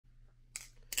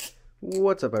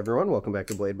What's up, everyone? Welcome back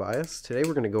to Blade Bias. Today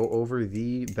we're going to go over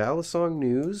the balisong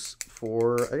news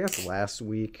for, I guess, last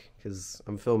week, because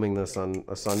I'm filming this on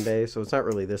a Sunday, so it's not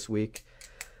really this week.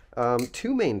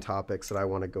 Two main topics that I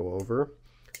want to go over.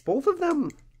 Both of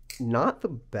them not the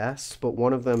best, but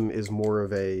one of them is more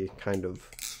of a kind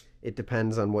of, it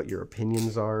depends on what your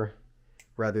opinions are,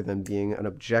 rather than being an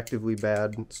objectively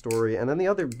bad story. And then the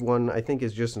other one, I think,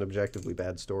 is just an objectively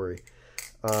bad story.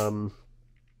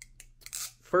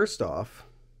 First off,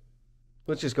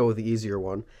 let's just go with the easier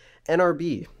one.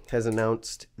 NRB has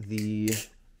announced the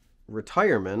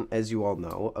retirement, as you all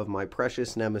know, of my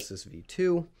precious Nemesis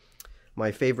V2,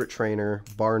 my favorite trainer,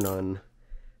 bar none,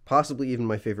 possibly even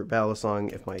my favorite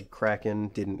balisong if my Kraken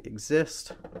didn't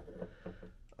exist.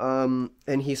 And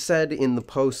he said in the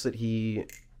post that he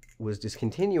was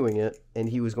discontinuing it and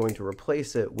he was going to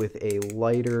replace it with a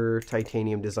lighter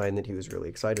titanium design that he was really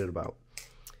excited about.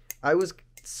 I was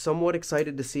somewhat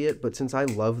excited to see it, but since I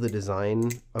love the design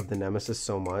of the Nemesis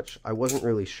so much, I wasn't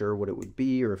really sure what it would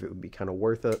be or if it would be kind of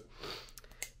worth it.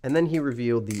 And then he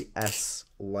revealed the S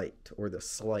Light, or the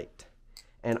Slight.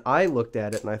 And I looked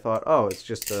at it and I thought, oh, it's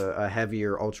just a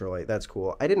heavier ultralight. That's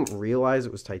cool. I didn't realize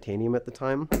it was titanium at the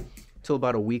time until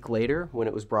about a week later when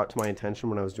it was brought to my attention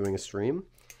when I was doing a stream.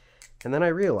 And then I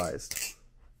realized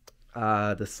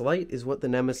the Slight is what the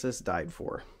Nemesis died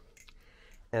for.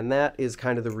 And that is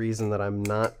kind of the reason that I'm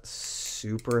not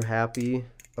super happy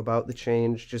about the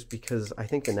change, just because I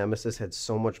think the Nemesis had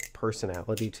so much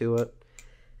personality to it.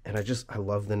 And I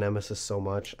love the Nemesis so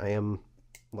much. I am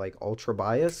like ultra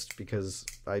biased because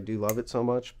I do love it so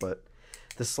much, but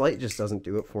the Slight just doesn't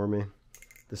do it for me.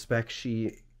 The spec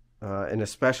sheet, and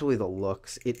especially the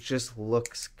looks, it just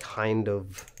looks kind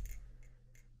of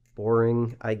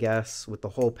boring, I guess, with the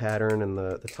whole pattern and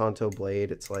the Tonto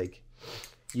blade. It's like,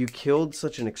 you killed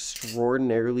such an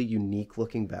extraordinarily unique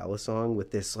looking balisong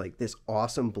with this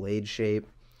awesome blade shape,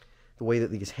 the way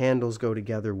that these handles go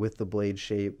together with the blade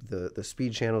shape, the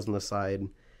speed channels on the side,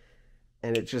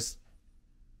 and it just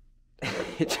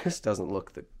doesn't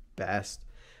look the best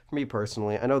for me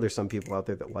personally. I know there's some people out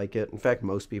there that like it. In fact,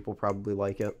 most people probably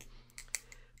like it,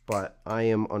 but I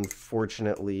am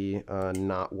unfortunately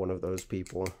not one of those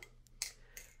people.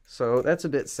 So that's a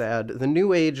bit sad. The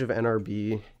new age of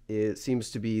NRB, it seems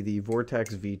to be the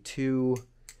Vortex V2,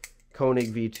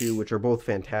 Koenig V2, which are both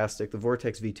fantastic. The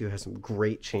Vortex V2 has some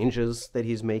great changes that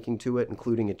he's making to it,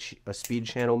 including a speed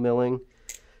channel milling,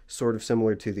 sort of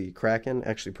similar to the Kraken,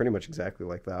 actually pretty much exactly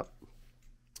like that.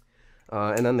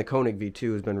 And then the Koenig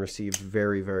V2 has been received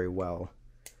very, very well.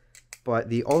 But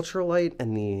the Ultralight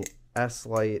and the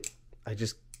S-Light, I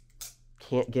just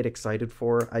can't get excited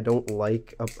for. I don't want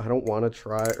to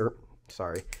try,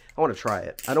 I want to try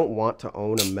it. I don't want to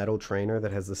own a metal trainer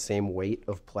that has the same weight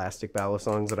of plastic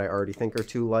balisongs that I already think are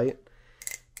too light.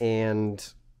 And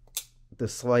the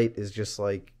Slight is just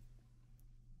like,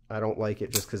 I don't like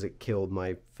it just because it killed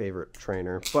my favorite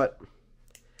trainer. But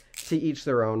to each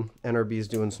their own. NRB is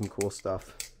doing some cool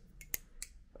stuff.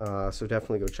 So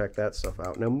definitely go check that stuff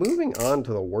out. Now moving on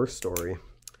to the worst story.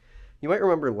 You might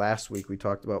remember last week we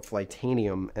talked about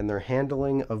Flightanium and their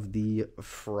handling of the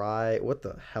what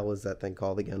the hell is that thing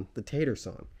called again? The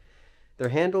Tatersong. Their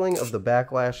handling of the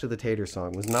backlash of the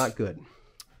Tatersong was not good.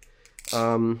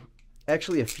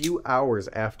 Actually, a few hours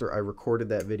after I recorded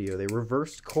that video, they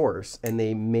reversed course and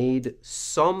they made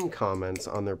some comments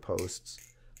on their posts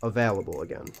available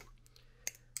again.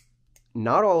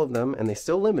 Not all of them, and they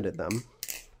still limited them,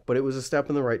 but it was a step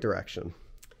in the right direction.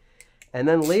 And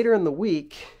then later in the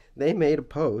week, they made a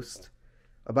post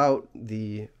about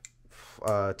the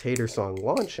Tatersong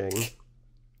launching,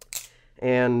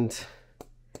 and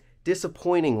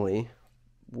disappointingly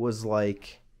was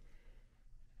like,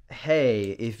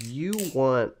 hey, if you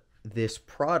want this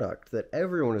product that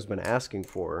everyone has been asking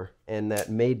for and that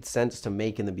made sense to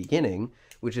make in the beginning,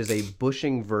 which is a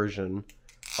bushing version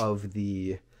of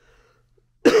the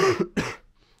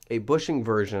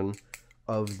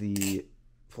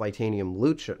Flightanium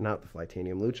Lucha, not the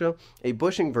Flightanium Lucha, a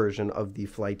bushing version of the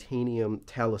Flightanium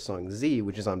Telestro Z,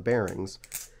 which is on bearings.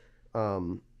 A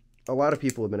lot of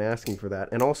people have been asking for that,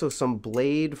 and also some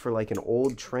blade for like an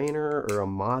old trainer or a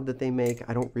mod that they make.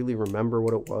 I don't really remember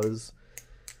what it was,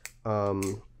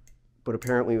 but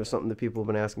apparently it was something that people have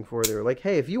been asking for. They were like,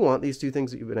 hey, if you want these two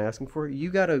things that you've been asking for, you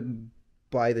gotta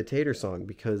buy the Tatersong,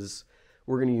 because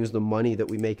we're gonna use the money that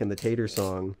we make in the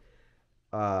Tatersong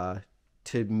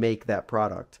to make that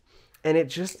product. And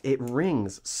it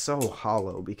rings so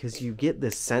hollow, because you get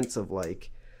this sense of like,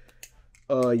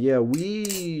 yeah,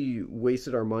 we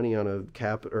wasted our money on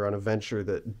a venture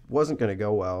that wasn't going to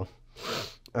go well,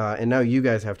 and now you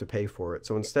guys have to pay for it.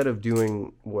 So instead of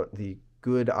doing what the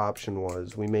good option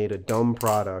was. We made a dumb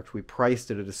product. We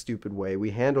priced it in a stupid way.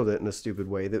 We handled it in a stupid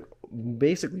way that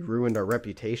basically ruined our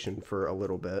reputation for a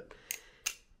little bit.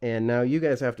 And now you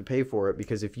guys have to pay for it,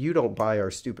 because if you don't buy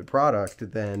our stupid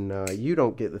product, then you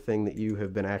don't get the thing that you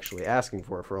have been actually asking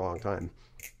for a long time.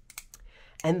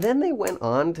 And then they went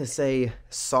on to say,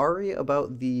 sorry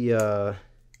about the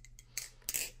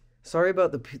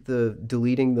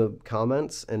deleting the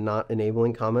comments and not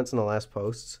enabling comments in the last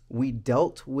posts. We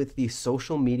dealt with the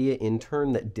social media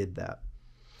intern that did that.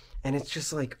 And it's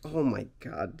just like, oh my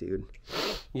God, dude.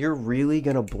 You're really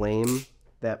gonna blame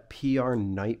that PR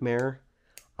nightmare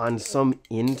on some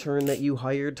intern that you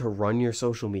hired to run your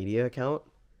social media account?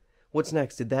 What's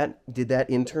next? Did that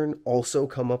intern also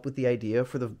come up with the idea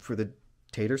for the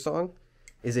Tatersong?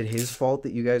 Is it his fault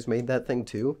that you guys made that thing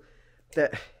too?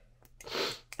 That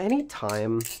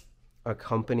anytime a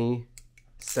company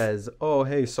says, "Oh,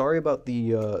 hey, sorry about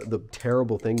the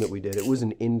terrible thing that we did. It was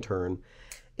an intern,"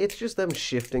 it's just them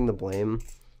shifting the blame,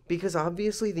 because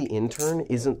obviously the intern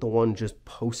isn't the one just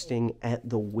posting at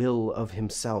the will of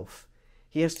himself.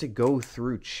 He has to go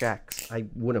through checks, I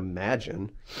would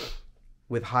imagine,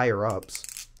 with higher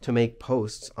ups to make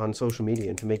posts on social media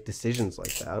and to make decisions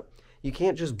like that. You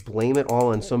can't just blame it all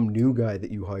on some new guy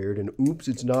that you hired and, oops,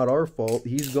 it's not our fault,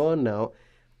 he's gone now.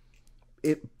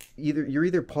 You're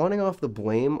either pawning off the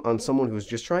blame on someone who's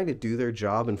just trying to do their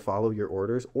job and follow your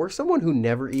orders, or someone who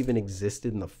never even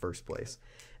existed in the first place.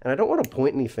 And I don't want to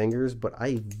point any fingers, but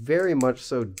I very much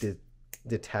so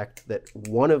detect that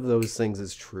one of those things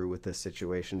is true with this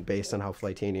situation based on how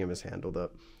Flightanium has handled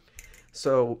it.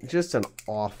 So just an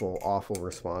awful, awful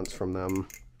response from them.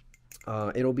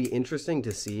 It'll be interesting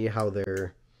to see how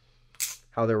their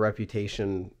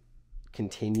reputation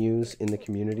continues in the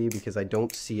community, because I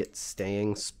don't see it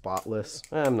staying spotless.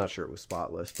 I'm not sure it was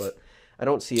spotless, but I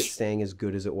don't see it staying as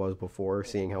good as it was before,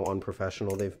 seeing how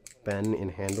unprofessional they've been in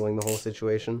handling the whole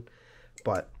situation.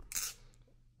 But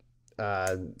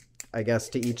I guess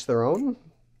to each their own.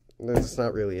 There's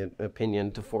not really an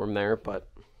opinion to form there, but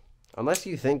unless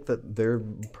you think that they're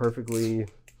perfectly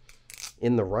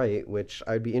in the right, which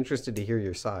I'd be interested to hear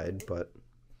your side, but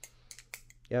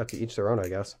yeah, to each their own, I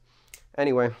guess.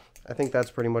 Anyway, I think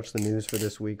that's pretty much the news for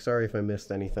this week. Sorry if I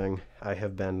missed anything. I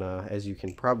have been, as you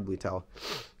can probably tell,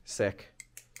 sick,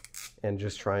 and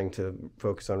just trying to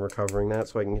focus on recovering that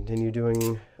so I can continue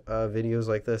doing videos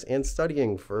like this and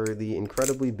studying for the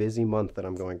incredibly busy month that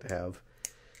I'm going to have.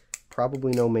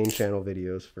 Probably no main channel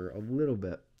videos for a little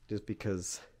bit, just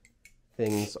because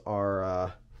things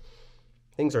are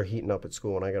heating up at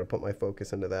school and I got to put my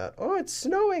focus into that. Oh, it's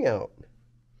snowing out.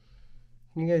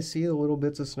 Can you guys see the little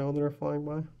bits of snow that are flying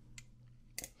by?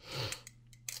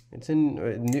 It's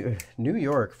in New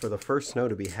York for the first snow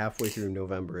to be halfway through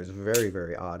November is very,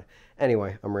 very odd.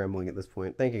 Anyway, I'm rambling at this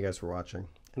point. Thank you guys for watching,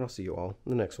 and I'll see you all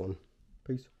in the next one.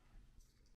 Peace.